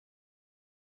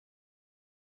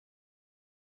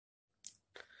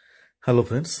Hello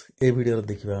friends ए video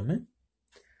देखिबा हमें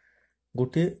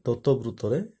गोटे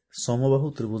दत्तवृत्तर समबाहु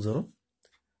त्रिभुजर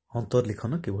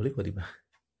अंतर्लिखन किभली करिबा।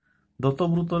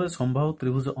 दत्तवृत्तर समबाहु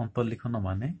त्रिभुज अंतर्लिखन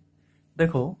माने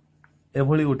देखो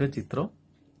एभली गोटे चित्र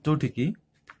जोठी की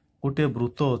गोटे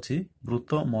वृत्त अछि,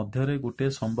 वृत्त मध्य रे गोटे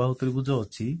समबाहु त्रिभुज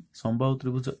अछि, समबाहु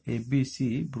त्रिभुज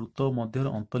एबीसी वृत्त मध्य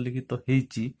अंतर्लिखित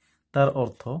हेछि। तार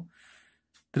अर्थ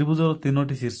त्रिभुजर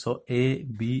तीनोटी शीर्ष ए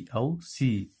बी आउ सी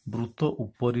वृत्त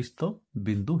उपरिस्थ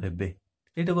बिंदु हेबे।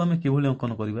 एटा को आमे किभली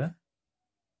अंकन करिबा।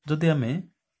 जदि आमे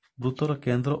वृत्तर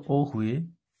केंद्र ओ हुए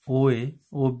ओ ए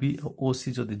ओ बी ओ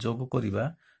सी जदि जोग करिबा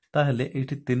ताहेले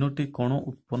एठी तीनोटी कोण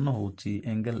उत्पन्न होउची,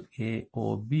 angle A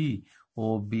O B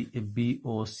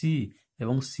O सी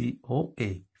एवं सी ओ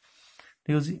ए।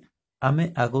 ठीक अछि।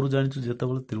 आमे आगरु जानिछु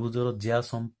जेतेबेले त्रिभुजर ज्या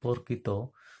संपर्कित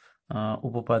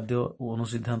उपपाद्य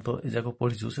अनुसिद्धांत एजाक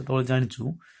पढ़ीचु से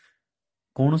जानिचु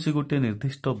कौन सी गोटे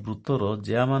निर्दिष्ट वृत्तर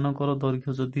ज्या मानकर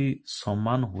दैर्घ्य जदि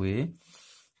समान हुए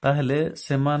ताहेले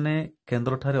सेमाने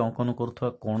केंद्र ठारे अंकन करुवा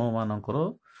कोण मानकर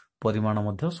परिमाण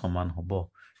मध्य समान हबो।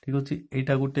 ठीक अछि।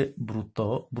 एटा गोटे वृत्त,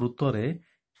 वृत्तरे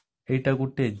एटा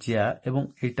गोटे ज्या एवं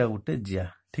एटा गोटे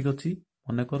ज्या। ठीक अछि।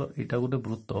 मनेकर एटा गोटे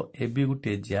वृत्त एबी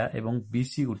गोटे ज्या एवं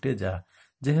बीसी गोटे ज्या।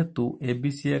 जेहेतु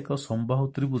एबीसी एक समबाहु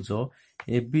त्रिभुज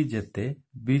एबी जेते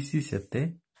बीसी सेते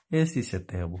एसी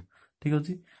सेते हेबो। ठीक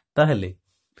अछि। ताहेले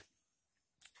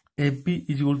AB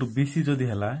is equal to BC जदि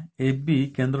हला एबी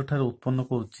केंद्र ठारे उत्पन्न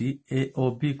करूची ए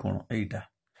ओ बी कोण एटा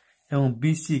एवं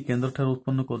बीसी केंद्र ठारे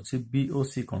उत्पन्न करूची बी ओ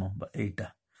सी कोण बा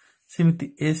एटा।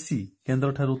 सेमिति एसी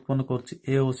केंद्र ठारे उत्पन्न करूची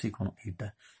ए ओ सी कोण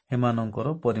एटा।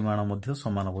 एमानकर परिमाण मध्य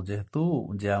समान हबो।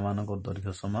 जेहेतु ज्या मानकर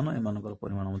दैर्घ्य समान एमानकर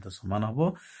परिमाण मध्य समान हबो।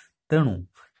 तेणु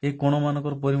ए कोण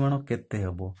मानकर परिमाण केते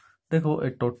हेबो। देखो ए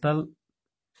टोटाल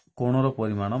कोणर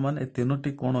परिमाण माने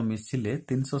तीनोटी कोण मिसिले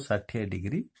 360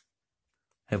 डिग्री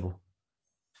हेबो।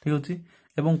 ठीक अछि।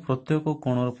 एवं प्रत्येक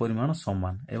कोणर परिमाण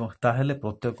समान एवं ताहेले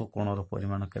प्रत्येक कोणर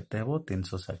परिमाण केते हेबो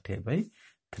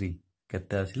 360/3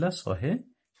 केते आसिला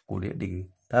 120 डिग्री।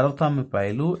 तार अर्थ आमे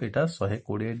पाइलु एटा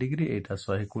 120 डिग्री, एटा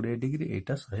 120 डिग्री,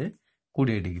 एटा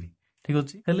 120 डिग्री। ठीक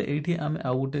अछि। हेले एठी आमे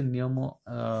आ गोटे नियम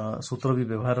सूत्र भी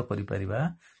व्यवहार करि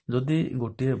परिबा। जदि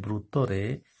गोटे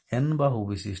वृत्तरे एन बाहु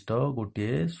विशिष्ट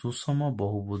गोटे सुषम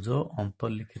बहुभुज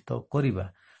अंतर्लिखित करिबा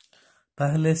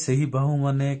ताहेले सेही बाहु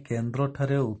माने केंद्र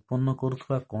ठारे उत्पन्न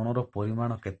करुवा कोणर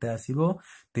परिमाण केते आसीबो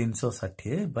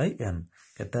 360/n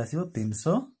केते आसीबो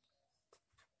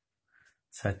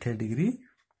 360 डिग्री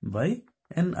बाय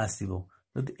n आसीबो।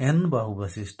 जदि n बाहु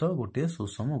विशिष्ट गोटे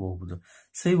सुषम बहुभुज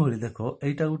सेही भली देखो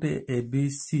एटा गोटे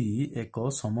एबीसी एक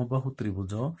समबाहु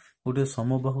त्रिभुज, गोटे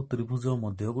समबाहु त्रिभुज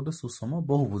मध्य गोटे सुषम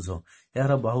बहुभुज,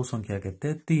 यार बाहु संख्या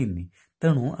केते 3।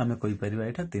 तेणु आमे कहि परिबा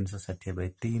एटा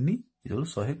 360/3 जो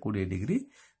 120 डिग्री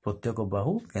प्रत्येक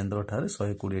बाहु केंद्र ठारे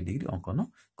 120 डिग्री अंकन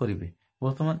करिवे।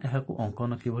 वर्तमान एहाकु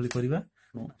अंकन किभली करिबा।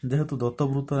 जेहेतु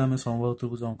दत्तवृत्तर आमे समबाहु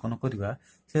त्रिभुज अंकन करिबा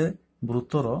से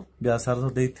वृत्तर व्यासार्ध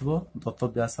देइथिबो। दत्त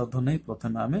व्यासार्ध नै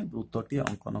प्रथमे आमे वृत्तटी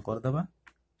अंकन करदेबा।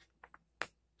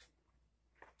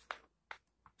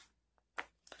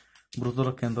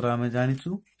 वृत्तर केंद्र आमे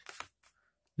जानिचु।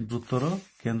 वृत्तर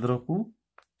केंद्र को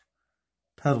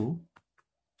ठारू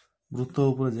वृत्त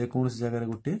ऊपर जे कोनोसी जगह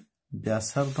गोटे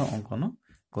व्यासार्ध अंकन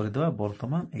करदेबा।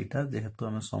 वर्तमान एटा जेहेतु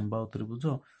आमे समबाहु त्रिभुज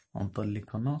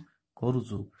अंतर्लिखन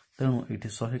करूचु तेणु एठी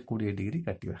 120 डिग्री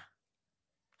काटिबा।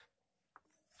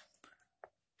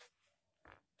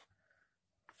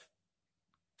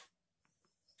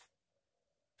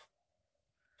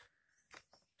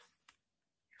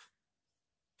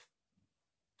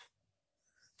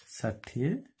 षाठिए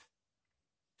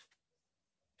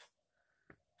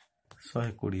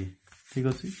 120। ठीक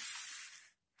अछि।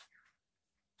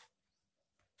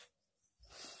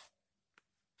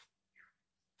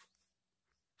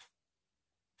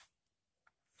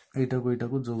 एटा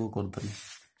को जोग करदली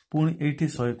पुणी एठी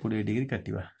 120 डिग्री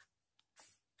काटिबा।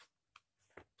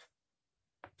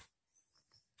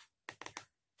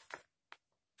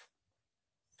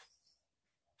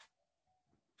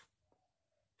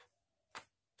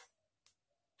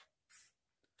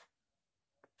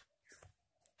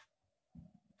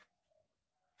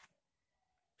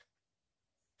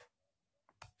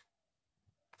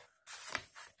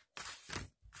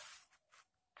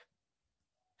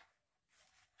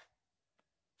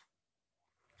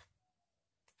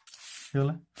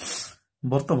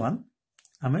 वर्तमान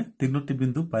आमे तीनोटी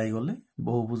बिंदु पाई गले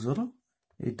बहुभुजर।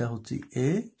 एटा होची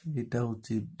ए, एटा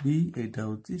होची बी, एटा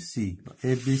होची सी।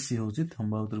 ए बी सी होची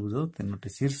समबाहु त्रिभुजर तीनोटी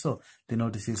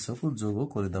शीर्ष को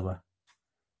जोग करदेबा।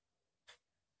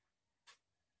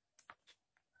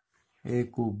 ए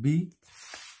को बी,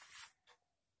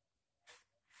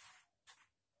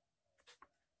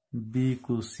 बी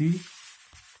को सी,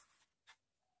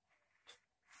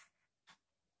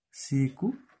 सी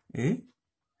को ए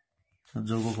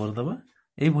जोग करदबा।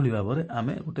 एभली भाव में आम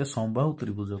गोटे समबाहु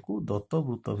त्रिभुज को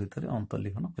दत्तवृत्त भितर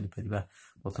अंतर्लिखन करिपरिबा।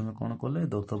 प्रथमे कौन कले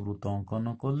दत्तवृत्त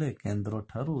अंकन कले, केन्द्र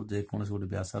ठारू जेकोसी गोटे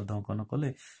व्यासार्ध अंकन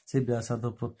कले, से व्यासार्ध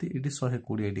प्रति ये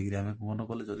 120 डिग्री आम अंकन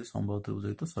कले। जदि समबाहु त्रिभुज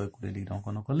तो 120 डिग्री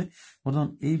अंकन कले।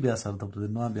 बर्तमान यही व्यासार्ध प्रति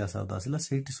नुआ व्यासार्ध आसला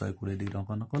से 120 डिग्री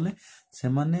अंकन कले। से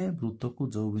माने वृत्त को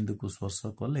जो बिंदु को स्पर्श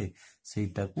कले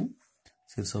सेटा को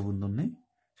शीर्ष बिंदु ने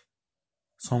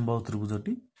समबाहु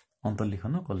त्रिभुजटी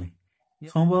अंतर्लिखन कले।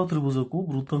 समबाहु त्रिभुज को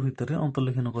वृत्त भितर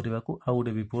अंतर्लिखन करने को आउ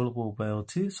गोटे विकल्प उपाय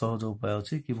अच्छी, सहज उपाय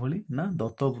अच्छी किभली ना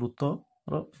दत्त वृत्त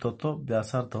दत्त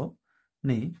व्यासार्ध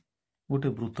नहीं गोटे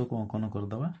वृत्त को अंकन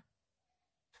करदबा।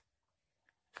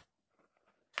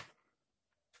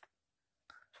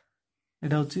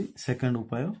 एटा होची सेकंड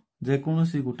उपाय।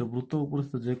 जेकोसी गोटे वृत्त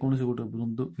उपर जेकोसी गोटे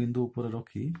बिंदु उपर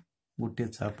रखी गोटे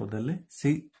चाप देले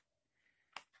से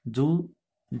जो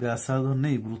व्यासार्ध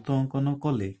नहीं वृत्त अंकन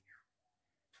कले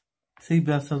से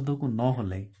व्यासार्ध को न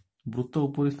हलाई वृत्त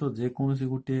उपरिस्थ जेकोसी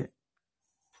गोटे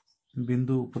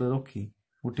बिंदु उपर रखी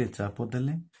गोटे चाप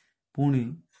देले पुणी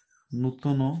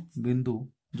नूतन बिंदु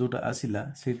जोटा आसिला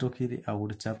से रखी आ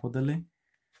गोटे चाप देले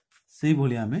से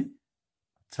भली आमे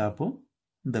चाप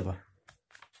देबा।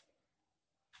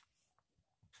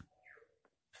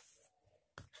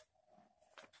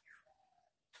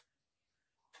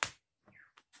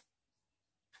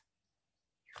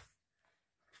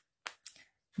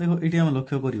 देखो ये आम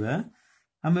लक्ष्य करिबा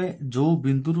आमे जो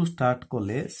बिंदु रु स्टार्ट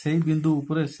कले से बिंदु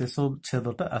उपरे शेष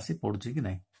छेदटा आसी पड़ुची कि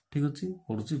नहीं। ठीक अच्छे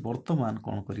पड़ुची। वर्तमान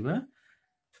कौन करिबा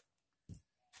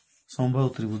समबाहु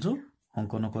त्रिभुज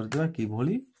अंकन करदिबा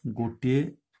किभली गोटे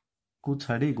को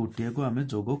छाड़ी गोटे को आमे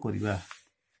जोग करिबा।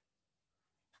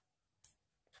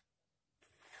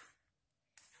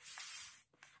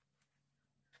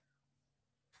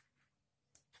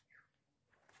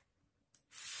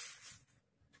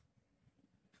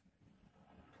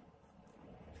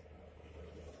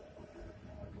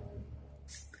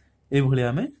 एभली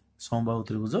आमे समबाहु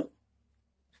त्रिभुज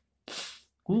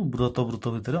को वृत्त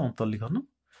भितर अंतर्लिखन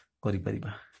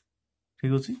करिपरिबा।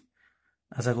 ठीक अछि।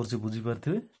 आशा करछि बुझी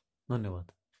पारथिबे।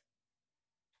 धन्यवाद।